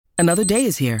Another day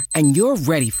is here, and you're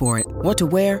ready for it. What to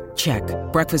wear? Check.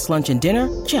 Breakfast, lunch, and dinner?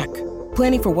 Check.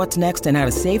 Planning for what's next and how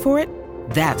to save for it?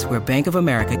 That's where Bank of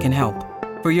America can help.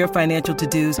 For your financial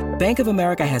to-dos, Bank of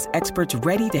America has experts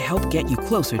ready to help get you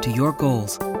closer to your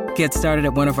goals. Get started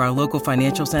at one of our local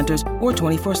financial centers or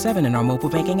 24/7 in our mobile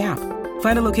banking app.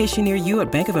 Find a location near you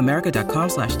at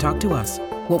bankofamerica.com/talktous.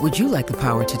 What would you like the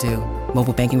power to do?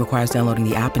 Mobile banking requires downloading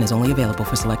the app and is only available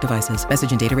for select devices. Message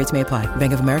and data rates may apply.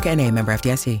 Bank of America N.A., member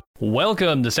FDIC.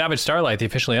 Welcome to Savage Starlight, the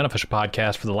officially unofficial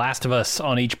podcast for The Last of Us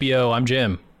on HBO. I'm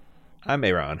Jim. I'm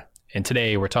Aaron. And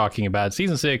today we're talking about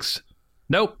Season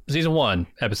 1,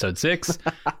 Episode 6,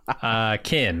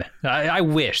 Kin. I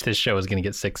wish this show was going to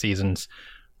get 6 seasons.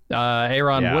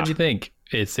 Aaron, what'd you think?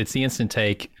 It's the instant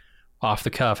take, off the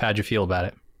cuff. How'd you feel about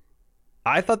it?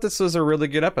 I thought this was a really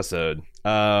good episode.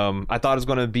 I thought it was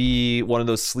going to be one of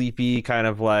those sleepy kind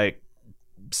of like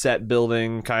set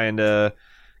building, kind of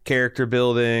character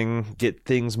building, get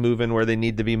things moving where they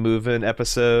need to be moving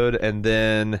episode. And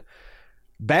then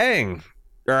bang,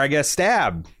 or I guess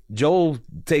stab. Joel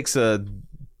takes a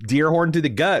deer horn to the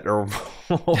gut or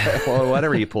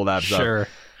whatever he pulled out. Sure.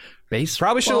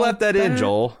 Probably should have left that in,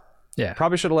 Joel. Yeah.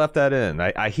 Probably should have left that in.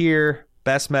 I hear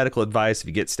best medical advice if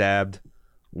you get stabbed,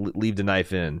 leave the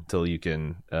knife in until you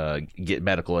can get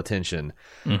medical attention.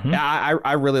 Mm-hmm.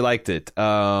 I really liked it.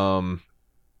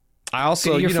 I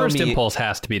also, your first impulse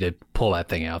has to be to pull that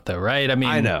thing out, though, right? I mean,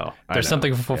 I know. There's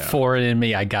something foreign in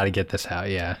me. I got to get this out.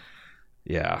 Yeah.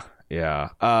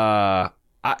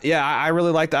 I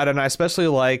really liked that, and I especially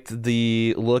liked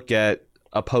the look at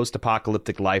a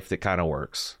post-apocalyptic life that kind of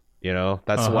works. You know,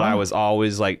 that's what I was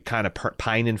always like kind of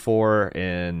pining for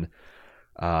in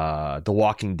The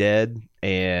Walking Dead,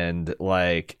 and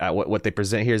like what they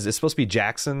present here is it's supposed to be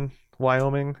Jackson,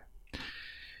 Wyoming.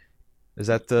 Is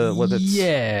that what it's?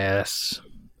 Yes,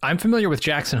 I'm familiar with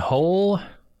Jackson Hole.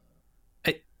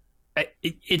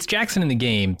 It's Jackson in the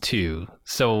game too,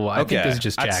 so I think this is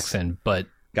just Jackson. But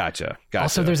gotcha.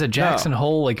 Also, there's a Jackson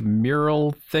Hole like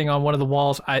mural thing on one of the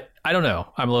walls. I don't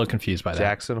know. I'm a little confused by that.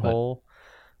 Jackson Hole.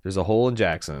 There's a hole in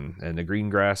Jackson, and the green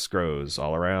grass grows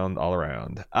all around.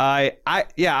 That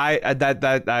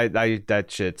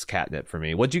shit's catnip for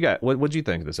me. What'd you got? What'd you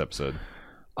think of this episode?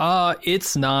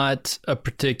 It's not a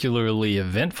particularly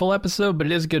eventful episode, but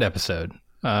it is a good episode.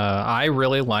 I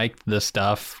really liked the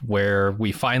stuff where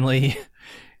we finally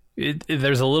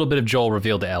there's a little bit of Joel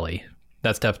revealed to Ellie.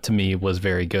 That stuff to me was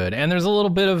very good, and there's a little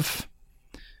bit of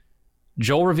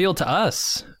Joel revealed to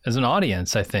us as an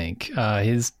audience. I think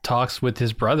his talks with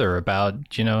his brother about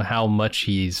how much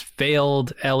he's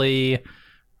failed Ellie,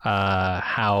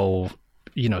 how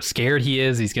scared he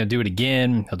is. He's going to do it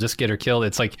again. He'll just get her killed.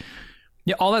 It's like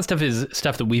all that stuff is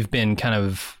stuff that we've been kind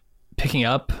of picking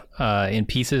up in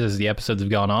pieces as the episodes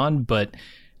have gone on, but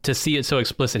to see it so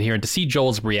explicit here and to see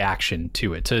Joel's reaction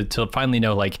to it, to finally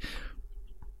know like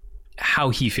how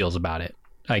he feels about it,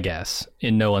 I guess,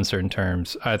 in no uncertain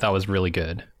terms, I thought was really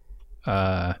good.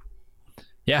 And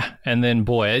then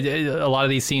boy, a lot of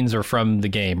these scenes are from the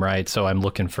game, right? So I'm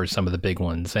looking for some of the big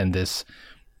ones, and this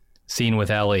scene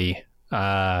with Ellie,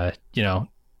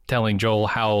 telling Joel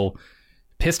how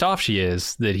pissed off she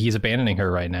is that he's abandoning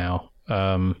her right now.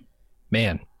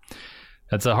 Man,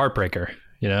 that's a heartbreaker,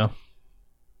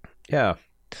 Yeah,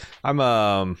 I'm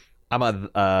a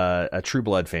True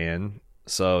Blood fan,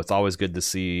 so it's always good to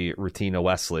see Rutina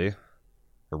Wesley.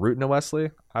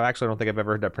 I actually don't think I've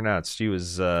ever heard that pronounced. She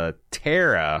was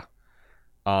Tara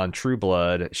on True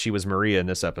Blood. She was Maria in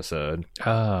this episode.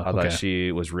 I thought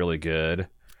she was really good.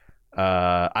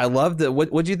 I love the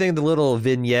what do you think of the little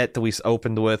vignette that we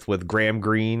opened with Graham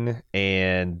Greene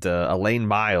and Elaine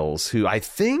Miles, who I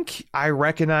think I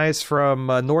recognize from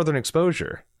Northern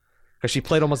Exposure, because she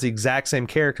played almost the exact same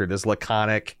character, this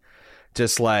laconic,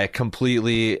 just like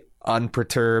completely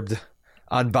unperturbed,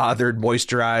 unbothered,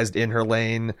 moisturized in her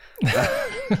lane.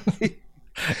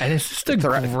 And is this the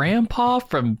grandpa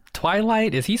from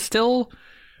Twilight? Is he still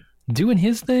doing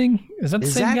his thing? Is that the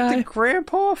same guy? The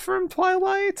grandpa from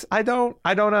Twilight? I don't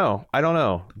know.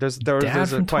 There's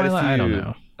quite a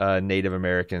few Native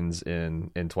Americans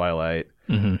in Twilight.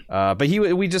 Mm-hmm. But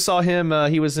we just saw him.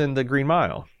 He was in The Green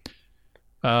Mile.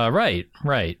 Right.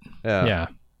 Yeah.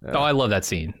 Oh, I love that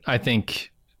scene. I think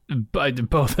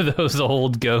both of those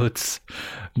old goats,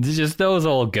 just those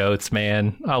old goats,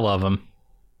 man. I love them.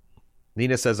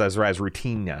 Nina says as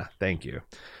Rutina. Thank you.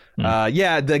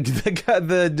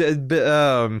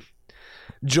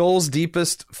 Joel's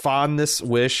deepest fondness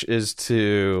wish is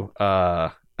to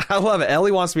I love it.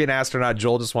 Ellie wants to be an astronaut.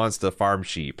 Joel just wants to farm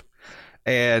sheep.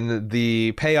 And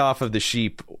the payoff of the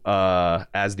sheep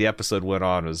as the episode went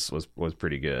on was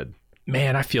pretty good.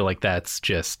 man, I feel like that's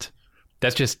just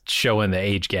showing the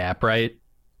age gap, right?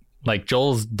 Like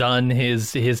Joel's done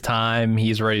his time.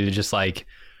 He's ready to just like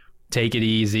take it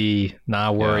easy,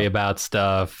 not worry about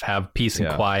stuff, have peace and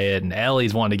quiet. And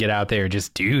Ellie's wanting to get out there and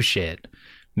just do shit,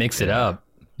 mix it up.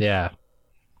 Yeah,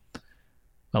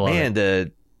 I love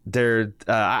it.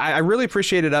 I really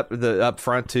appreciated up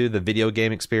front too, the video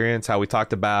game experience. How we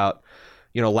talked about,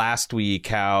 last week,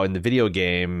 how in the video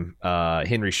game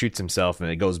Henry shoots himself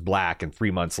and it goes black, and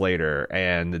 3 months later,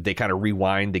 and they kind of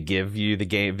rewind to give you the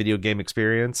video game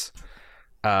experience.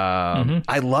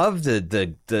 I love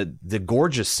the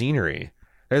gorgeous scenery.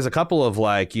 There's a couple of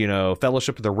like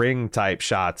Fellowship of the Ring type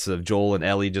shots of Joel and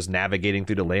Ellie just navigating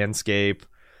through the landscape,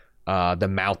 the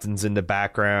mountains in the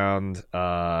background,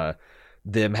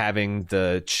 them having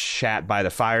the chat by the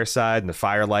fireside and the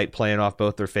firelight playing off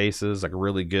both their faces, like a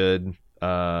really good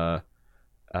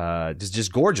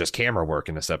just gorgeous camera work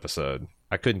in this episode.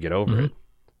 I couldn't get over it.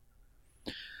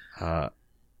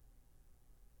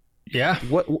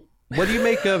 What do you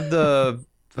make of the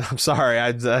I'm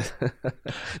sorry, do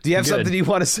you have something you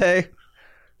want to say?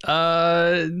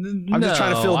 I'm just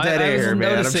trying to fill dead air,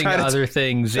 man. Noticing other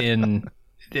things in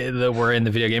that were in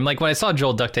the video game. Like when I saw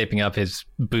Joel duct taping up his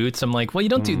boots, I'm like, well, you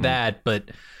don't do that,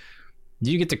 but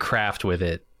you get to craft with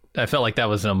it. I felt like that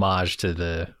was an homage to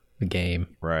the game.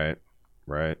 Right.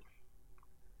 What'd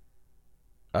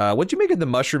you make of the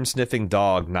mushroom sniffing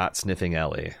dog not sniffing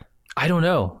Ellie? I don't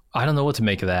know what to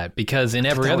make of that, because in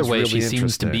every other way really she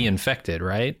seems to be infected,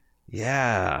 right?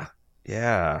 Yeah.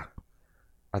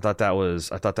 I thought that was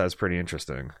pretty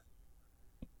interesting.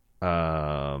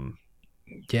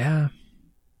 Yeah.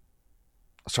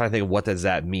 I was trying to think of what does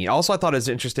that mean. Also, I thought it was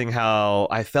interesting how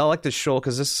I felt like the show,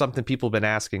 because this is something people have been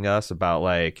asking us about,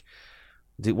 like,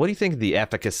 what do you think of the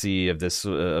efficacy of this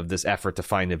effort to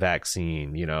find a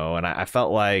vaccine? And I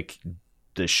felt like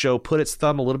the show put its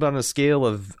thumb a little bit on the scale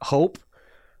of hope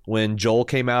when Joel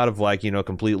came out of like,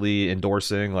 completely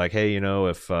endorsing like, hey,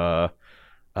 if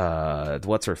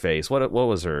what's her face? What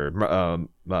was her?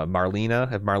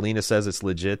 Marlena. If Marlena says it's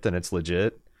legit, then it's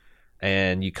legit.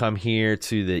 And you come here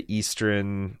to the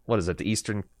Eastern, what is it? The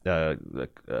Eastern,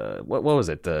 what was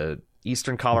it? The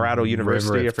Eastern Colorado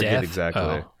University? I forget exactly.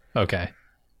 Oh, okay.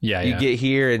 Yeah, you get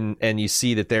here and you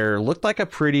see that there looked like a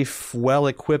pretty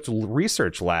well-equipped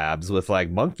research labs with like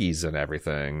monkeys and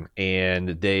everything,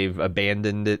 and they've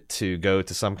abandoned it to go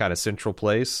to some kind of central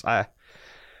place. Perhaps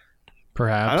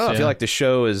I don't know. I feel like the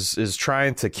show is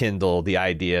trying to kindle the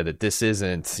idea that this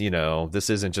isn't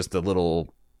just a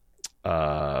little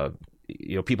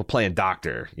people playing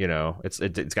doctor.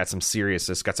 It's got some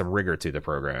seriousness, it's got some rigor to the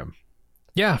program.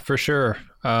 Yeah, for sure.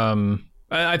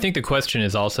 I think the question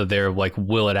is also there, like,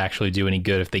 will it actually do any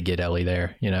good if they get Ellie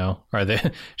there? Are they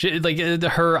like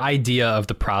her idea of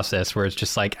the process where it's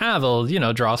just like,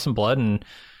 they'll draw some blood and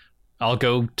I'll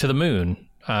go to the moon.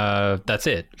 That's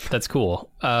it. That's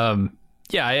cool.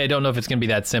 Yeah, I don't know if it's gonna be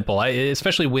that simple.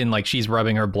 Especially when like she's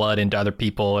rubbing her blood into other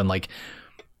people and like,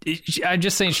 I'm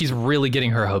just saying she's really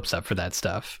getting her hopes up for that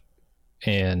stuff.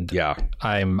 And yeah,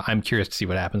 I'm curious to see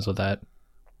what happens with that.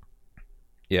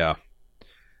 Yeah.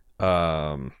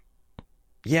 I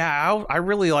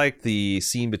really like the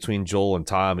scene between Joel and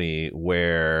Tommy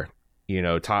where,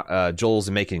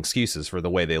 Joel's making excuses for the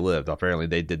way they lived. Apparently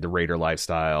they did the Raider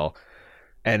lifestyle.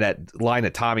 And that line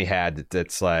that Tommy had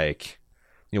that's like,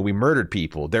 we murdered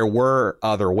people. There were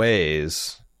other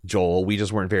ways, Joel. We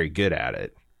just weren't very good at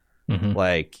it. Mm-hmm.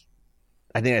 Like,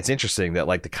 I think that's interesting that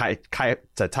like the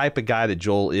type of guy that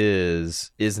Joel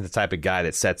isn't the type of guy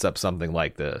that sets up something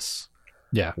like this.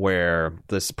 Yeah, where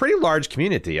this pretty large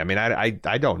community. I mean,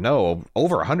 I don't know,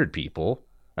 over 100 people.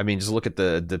 I mean, just look at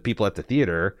the people at the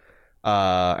theater,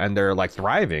 and they're like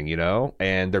thriving,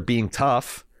 and they're being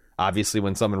tough. Obviously,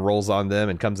 when someone rolls on them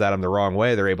and comes at them the wrong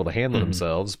way, they're able to handle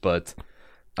themselves. But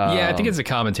yeah, I think it's a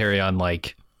commentary on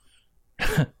like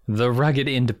the rugged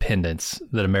independence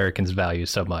that Americans value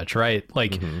so much, right?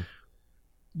 Like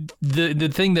the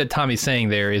thing that Tommy's saying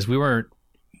there is we weren't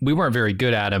very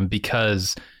good at them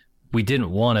because we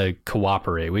didn't want to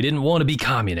cooperate. We didn't want to be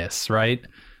communists, right?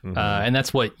 And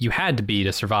that's what you had to be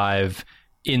to survive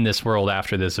in this world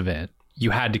after this event.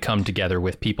 You had to come together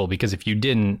with people, because if you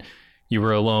didn't, you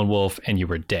were a lone wolf and you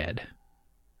were dead.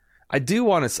 I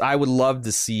would love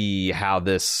to see how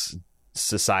this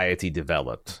society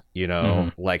developed,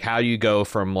 like how you go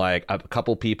from like a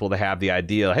couple people to have the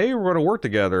idea, hey, we're going to work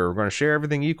together, we're going to share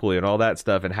everything equally and all that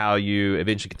stuff, and how you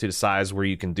eventually get to the size where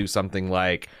you can do something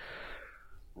like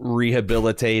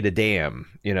rehabilitate a dam,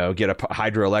 get a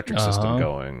hydroelectric system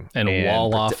going and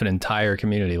wall off an entire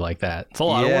community like that. It's a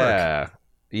lot of work.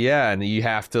 Yeah, and you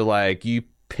have to like, you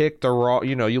picked the wrong,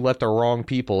 you let the wrong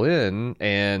people in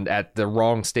and at the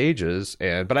wrong stages.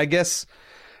 But I guess,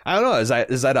 I don't know,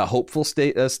 is that a hopeful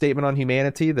statement on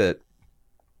humanity that,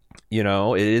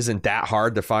 it isn't that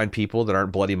hard to find people that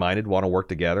aren't bloody minded, want to work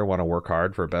together, want to work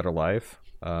hard for a better life?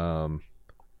 Or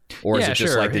is it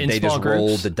just like they just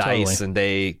rolled the dice and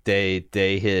they hit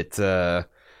they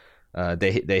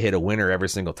hit a winner every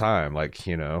single time,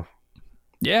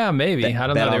 Yeah, maybe. I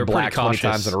don't know. They were pretty cautious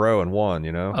 20 times in a row and won,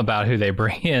 about who they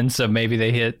bring in. So maybe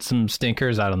they hit some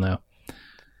stinkers. I don't know.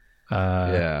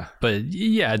 Yeah. But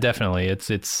yeah, definitely.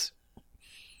 It's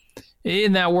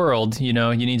in that world, you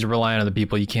need to rely on other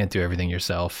people. You can't do everything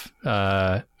yourself.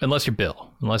 Unless you're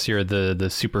Bill, unless you're the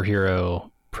superhero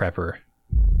prepper.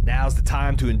 Now's the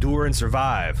time to endure and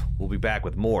survive. We'll be back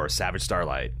with more Savage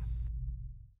Starlight.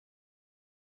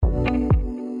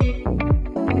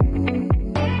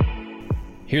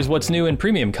 Here's what's new in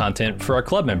premium content for our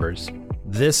club members.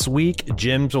 This week,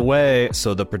 Jim's away,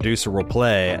 so the producer will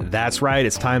play. That's right,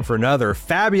 it's time for another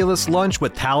fabulous lunch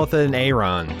with Talitha and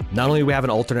Aaron. Not only do we have an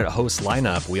alternate host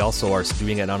lineup, we also are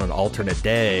doing it on an alternate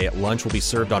day. Lunch will be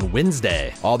served on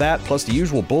Wednesday. All that, plus the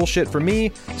usual bullshit from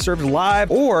me, served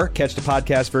live, or catch the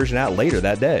podcast version out later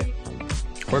that day.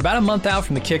 We're about a month out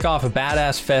from the kickoff of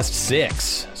Badass Fest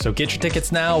 6, so get your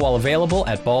tickets now while available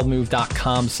at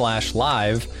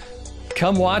baldmove.com/live.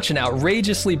 Come watch an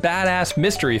outrageously badass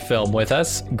mystery film with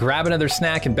us, grab another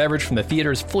snack and beverage from the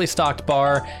theater's fully stocked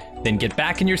bar, then get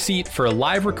back in your seat for a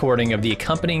live recording of the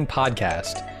accompanying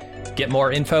podcast. Get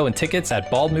more info and tickets at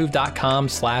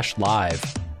baldmove.com/live.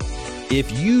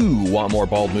 If you want more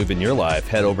Bald Move in your life,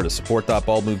 head over to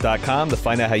support.baldmove.com to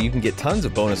find out how you can get tons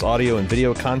of bonus audio and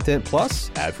video content, plus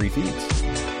ad-free feeds.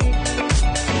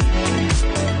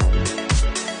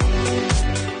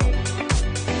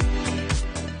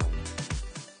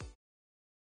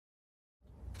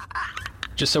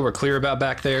 Just so we're clear about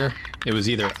back there, it was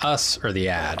either us or the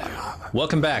ad.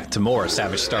 Welcome back to more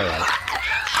Savage Starlight.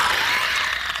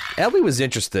 Ellie was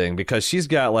interesting because she's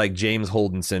got like James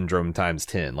Holden syndrome times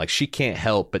 10. Like she can't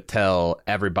help but tell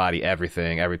everybody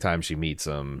everything every time she meets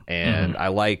them. And I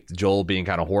liked Joel being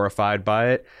kind of horrified by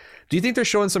it. Do you think they're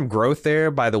showing some growth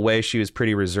there by the way she was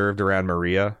pretty reserved around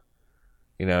Maria?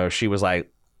 She was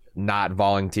like not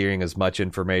volunteering as much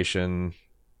information.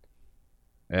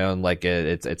 And like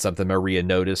it's something Maria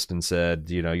noticed and said,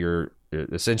 you're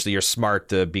smart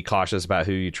to be cautious about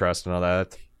who you trust and all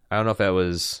that. I don't know if that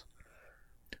was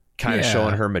kind of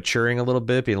showing her maturing a little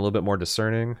bit, being a little bit more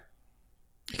discerning.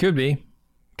 Could be.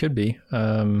 I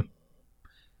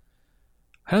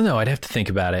don't know. I'd have to think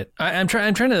about it. I'm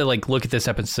trying to like look at this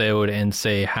episode and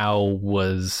say how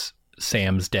was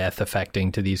Sam's death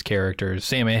affecting to these characters,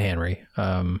 Sam and Henry.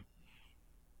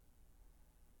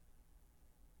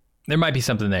 There might be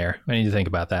something there. I need to think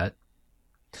about that.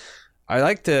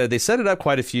 They set it up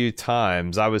quite a few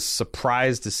times. I was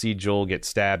surprised to see Joel get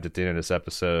stabbed at the end of this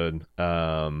episode.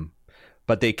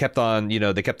 But they kept on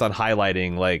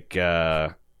highlighting like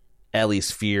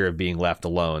Ellie's fear of being left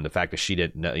alone. The fact that she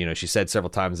didn't know, she said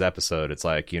several times in the episode, it's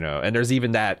like, and there's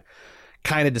even that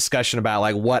kind of discussion about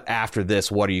like, what after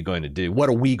this, what are you going to do? What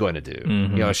are we going to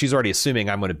do? She's already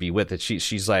assuming I'm going to be with it.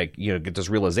 She's like, get this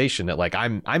realization that like,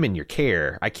 I'm in your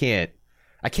care. I can't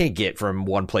get from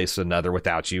one place to another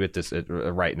without you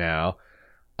right now.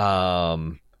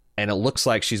 And it looks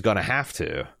like she's going to have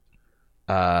to.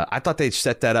 I thought they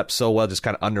set that up so well, just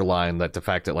kind of underline that the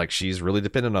fact that like, she's really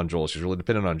dependent on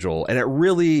Joel. And it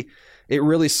really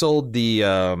sold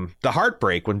the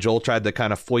heartbreak when Joel tried to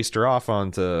kind of foist her off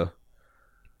onto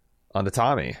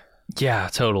Tommy. Yeah,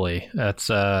 totally. That's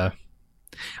I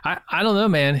don't know,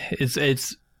 man.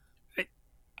 It's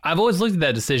I've always looked at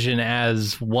that decision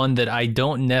as one that I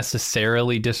don't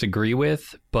necessarily disagree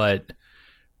with, but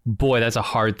boy, that's a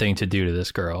hard thing to do to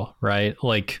this girl, right?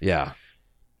 Like, yeah,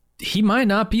 he might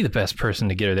not be the best person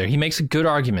to get her there. He makes a good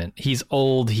argument. He's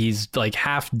old. He's like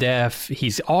half deaf.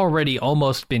 He's already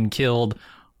almost been killed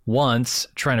once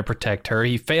trying to protect her.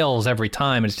 He fails every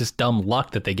time. It's just dumb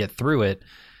luck that they get through it.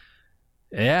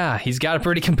 Yeah, he's got a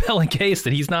pretty compelling case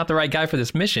that he's not the right guy for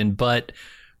this mission, but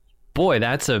boy,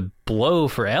 that's a blow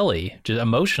for Ellie, just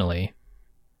emotionally.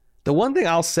 The one thing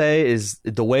I'll say is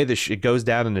the way it goes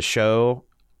down in the show,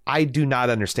 I do not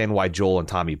understand why Joel and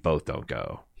Tommy both don't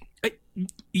go.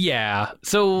 Yeah,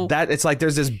 so that it's like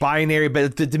there's this binary,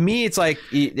 but to me, it's like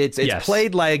it's yes.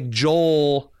 Played like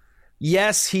Joel.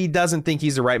 Yes, he doesn't think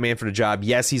he's the right man for the job.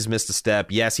 Yes, he's missed a step.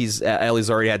 Yes, Ellie's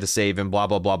already had to save him. Blah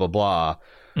blah blah blah blah.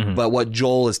 Mm-hmm. But what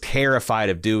Joel is terrified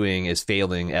of doing is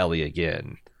failing Ellie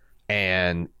again.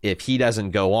 And if he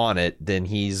doesn't go on it, then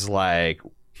he's like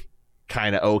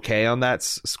kind of okay on that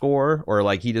score, or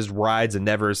like he just rides and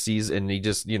never sees, and he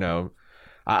just,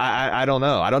 I don't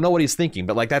know. I don't know what he's thinking,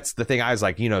 but like that's the thing. I was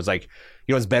like, it's like,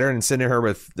 it's better than sending her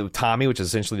with Tommy, which is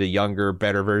essentially the younger,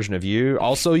 better version of you.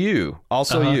 Also you.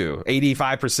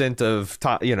 85%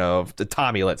 of the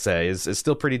Tommy, let's say, is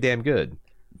still pretty damn good.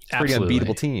 It's a pretty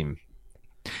unbeatable team.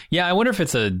 Yeah, I wonder if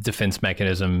it's a defense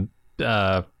mechanism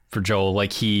for Joel.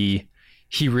 Like he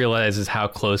realizes how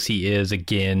close he is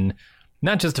again,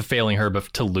 not just to failing her, but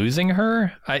to losing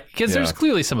her. Because there's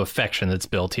clearly some affection that's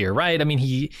built here, right? I mean,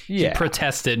 he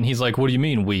protested and he's like, "What do you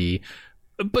mean we?"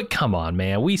 But come on,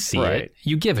 man, we see it.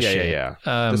 You give a shit.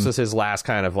 Yeah. This was his last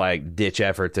kind of like ditch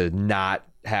effort to not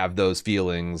have those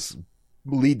feelings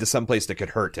lead to someplace that could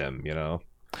hurt him.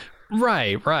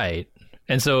 Right.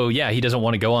 And so, he doesn't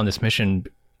want to go on this mission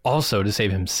also to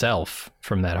save himself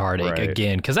from that heartache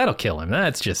again, because that'll kill him.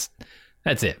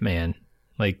 That's it, man.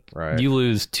 Like, you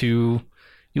lose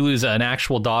an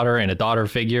actual daughter and a daughter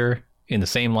figure in the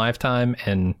same lifetime,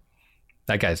 and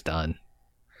that guy's done.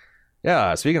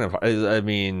 Yeah, speaking of, I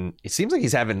mean, it seems like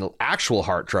he's having actual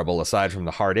heart trouble aside from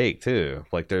the heartache, too.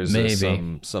 Like, there's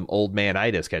some old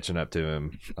man-itis catching up to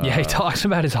him. Yeah, he talks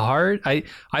about his heart. I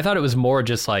thought it was more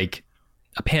just like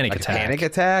a panic attack. Panic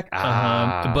attack?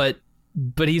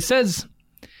 But he says,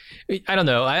 I don't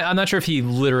know. I'm not sure if he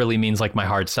literally means like my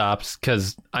heart stops,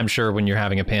 because I'm sure when you're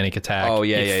having a panic attack,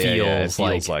 it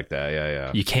feels like that.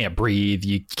 Yeah. You can't breathe.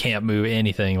 You can't move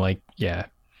anything. Like, yeah.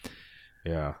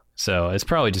 So it's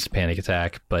probably just a panic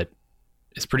attack, but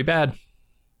it's pretty bad.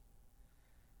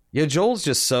 Yeah, Joel's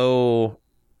just so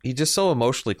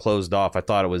emotionally closed off. I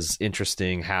thought it was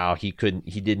interesting how he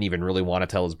didn't even really want to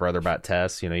tell his brother about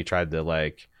Tess. He tried to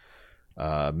like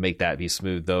make that be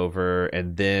smoothed over,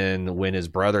 and then when his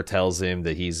brother tells him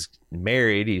that he's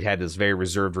married, he had this very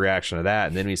reserved reaction to that,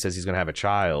 and then when he says he's going to have a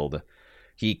child,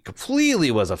 he completely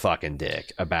was a fucking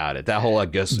dick about it. That whole, I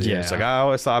guess, it's like, I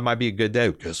always thought it might be a good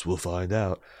day. Guess we'll find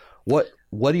out.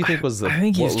 What do you think was the? I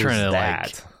think he's trying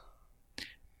to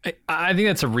I think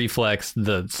that's a reflex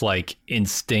that's like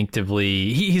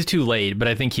instinctively. He's too late, but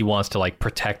I think he wants to like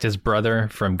protect his brother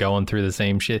from going through the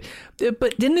same shit.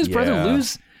 But didn't his brother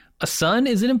lose a son?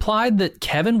 Is it implied that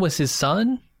Kevin was his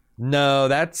son? No,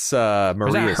 that's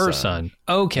Maria's that her son.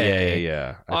 Okay.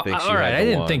 Yeah. I think all right. I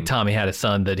didn't think Tommy had a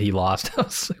son that he lost. I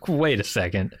was like, wait a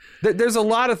second. There's a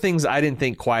lot of things I didn't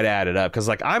think quite added up, because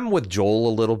like I'm with Joel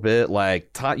a little bit.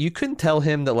 Like you couldn't tell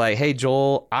him that like, hey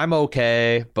Joel, I'm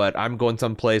okay, but I'm going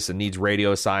someplace that needs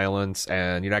radio silence,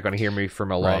 and you're not going to hear me for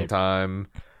a long time.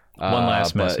 One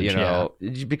last message,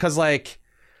 because like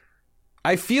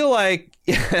I feel like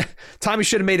Tommy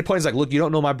should have made a point. He's like, look, you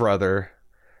don't know my brother.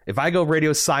 If I go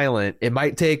radio silent, it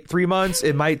might take 3 months,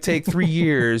 it might take 3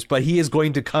 years, but he is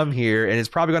going to come here, and it's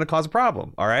probably going to cause a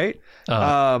problem. All right.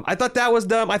 I thought that was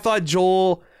dumb. I thought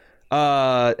Joel,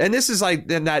 and this is like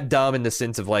not dumb in the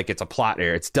sense of like it's a plot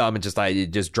error. It's dumb and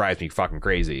it just drives me fucking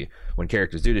crazy when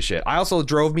characters do this shit. I also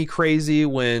drove me crazy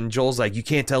when Joel's like, you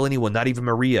can't tell anyone, not even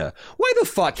Maria. Why the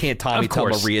fuck can't Tommy tell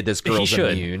Maria this girl's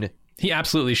immune? He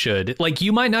absolutely should. Like,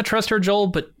 you might not trust her, Joel,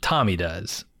 but Tommy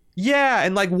does. Yeah,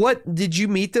 and like, what did you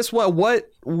meet this?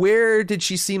 Where did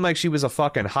she seem like she was a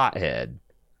fucking hothead?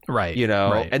 Right.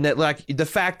 Right. And that like the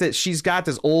fact that she's got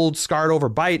this old scarred over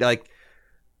bite, like,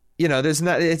 there's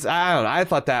not. I don't know. I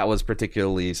thought that was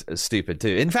particularly stupid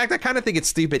too. In fact, I kind of think it's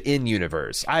stupid in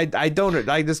universe. I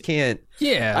just can't.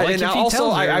 Yeah.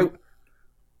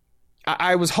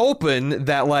 I was hoping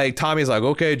that like Tommy's like,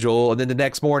 okay, Joel, and then the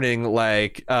next morning,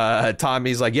 like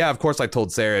Tommy's like, yeah, of course I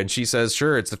told Sarah, and she says,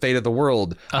 sure, it's the fate of the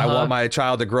world. I want my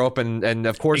child to grow up, and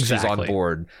of course she's on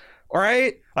board. All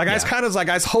right, like I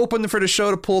was hoping for the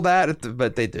show to pull that,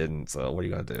 but they didn't. So what are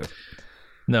you gonna do?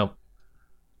 No,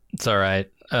 it's all right.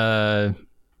 Yeah,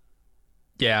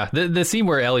 the scene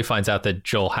where Ellie finds out that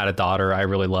Joel had a daughter, I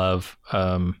really love.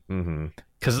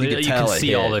 Because you can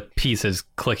see all the pieces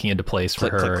clicking into place for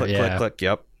her. Click.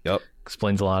 Yep.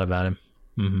 Explains a lot about him.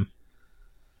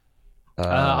 Mm-hmm.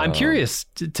 I'm curious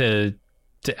to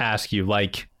ask you,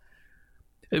 like,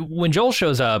 when Joel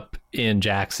shows up in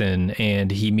Jackson and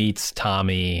he meets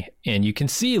Tommy, and you can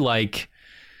see, like,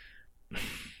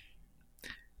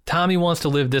 Tommy wants to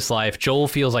live this life. Joel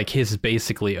feels like his is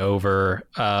basically over.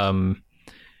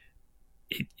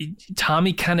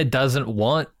 Tommy kind of doesn't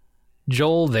want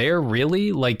Joel there,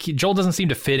 really. Like, Joel doesn't seem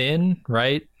to fit in,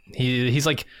 right? He's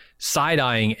like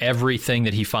side-eyeing everything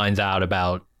that he finds out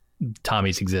about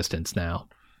Tommy's existence now.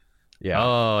 Yeah.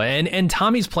 Oh, and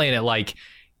Tommy's playing it like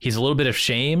he's a little bit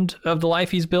ashamed of the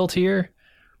life he's built here,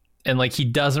 and like he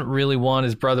doesn't really want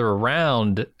his brother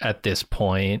around at this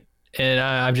point. And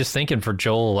I'm just thinking for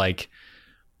Joel, like,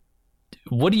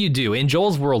 what do you do in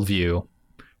Joel's worldview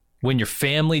when your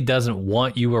family doesn't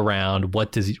want you around?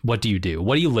 What do you do?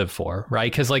 What do you live for?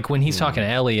 Right? Because like when he's talking to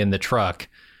Ellie in the truck a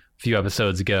few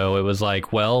episodes ago, it was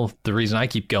like, well, the reason I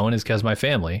keep going is because my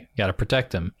family. Got to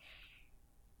protect him.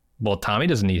 Well, Tommy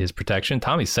doesn't need his protection.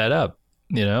 Tommy's set up.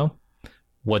 You know,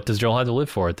 what does Joel have to live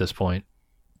for at this point?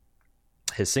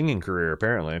 His singing career,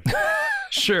 apparently.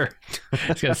 Sure.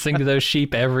 He's going to sing to those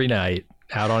sheep every night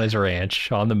out on his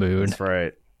ranch on the moon.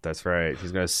 That's right.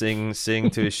 He's going to sing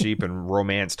to his sheep and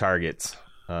romance targets.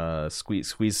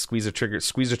 Squeeze a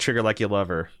trigger like you love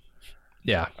her.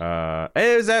 Yeah.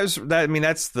 That's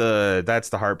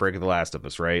the heartbreak of The Last of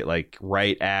Us, right? Like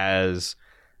right as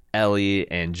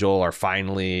Ellie and Joel are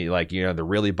finally like, you know, they're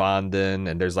really bonding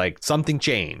and there's like something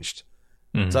changed.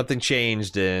 Mm-hmm. Something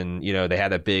changed, and you know they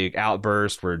had a big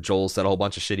outburst where Joel said a whole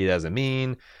bunch of shit he doesn't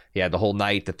mean. He had the whole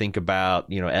night to think about,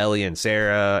 you know, Ellie and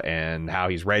Sarah and how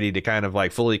he's ready to kind of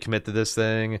like fully commit to this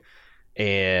thing.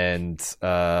 And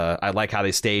I like how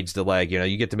they staged the like, you know,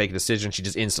 you get to make a decision, she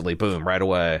just instantly boom right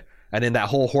away. And then that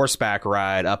whole horseback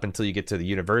ride up until you get to the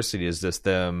university is just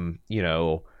them, you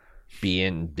know,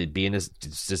 being this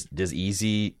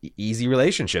easy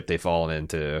relationship they've fallen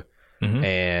into. Mm-hmm.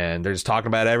 And they're just talking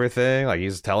about everything. Like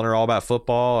he's telling her all about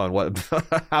football and what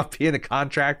how being a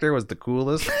contractor was the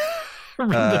coolest.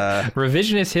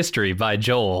 Revisionist history by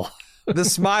Joel. The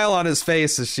smile on his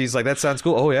face as she's like, "That sounds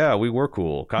cool." Oh yeah, we were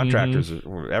cool. Contractors,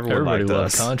 everybody liked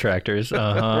us. Contractors,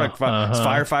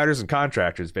 firefighters and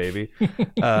contractors, baby.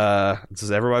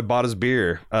 Just everybody bought his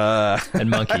beer and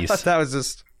monkeys. That was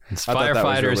just it's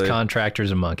firefighters, contractors,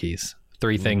 and monkeys.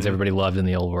 Three things everybody loved in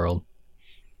the old world.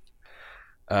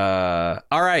 All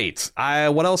right.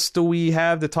 What else do we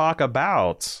have to talk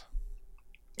about?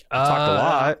 We talked a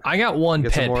lot. I got one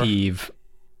pet peeve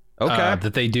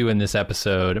that they do in this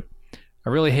episode. I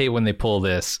really hate when they pull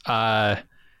this.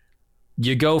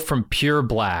 You go from pure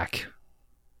black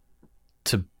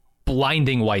to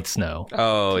blinding white snow.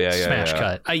 Oh, yeah. Smash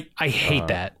cut. I hate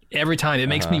that. Every time. It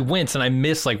makes me wince, and I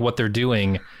miss like what they're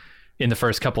doing in the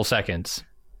first couple seconds.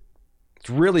 It's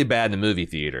really bad in the movie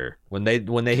theater when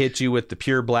they hit you with the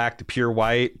pure black to pure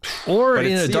white, or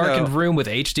in a darkened room with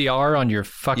HDR on your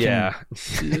fucking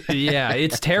yeah.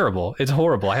 It's terrible. It's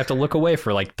horrible. I have to look away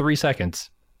for like 3 seconds.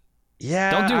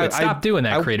 Yeah, don't do it. Stop doing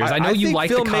that, creators. I know you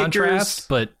like the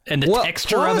contrast, and the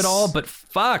texture of it all, but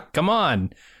fuck, come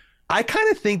on. I kind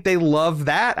of think they love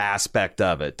that aspect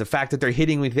of it. The fact that they're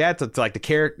hitting with that, it's like the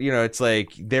character. You know, it's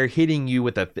like they're hitting you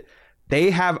with a.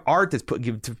 They have art that's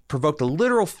to provoke a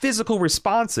literal physical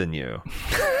response in you.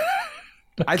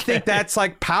 Okay. I think that's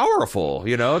like powerful.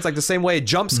 You know, it's like the same way a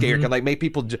jump scare can like make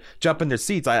people jump in their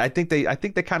seats. I think they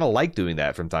kind of like doing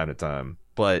that from time to time.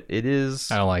 But it is.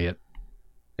 I don't like it.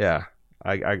 Yeah,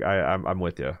 I'm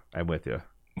with you.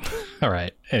 All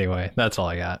right. Anyway, that's all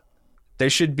I got. There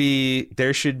should be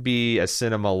a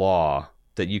cinema law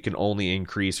that you can only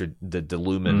increase the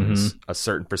lumens a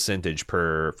certain percentage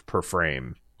per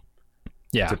frame.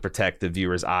 Yeah. To protect the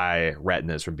viewer's eye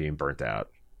retinas from being burnt out.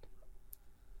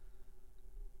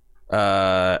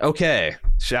 Okay.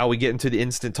 Shall we get into the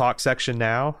instant talk section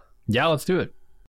now? Yeah, let's do it.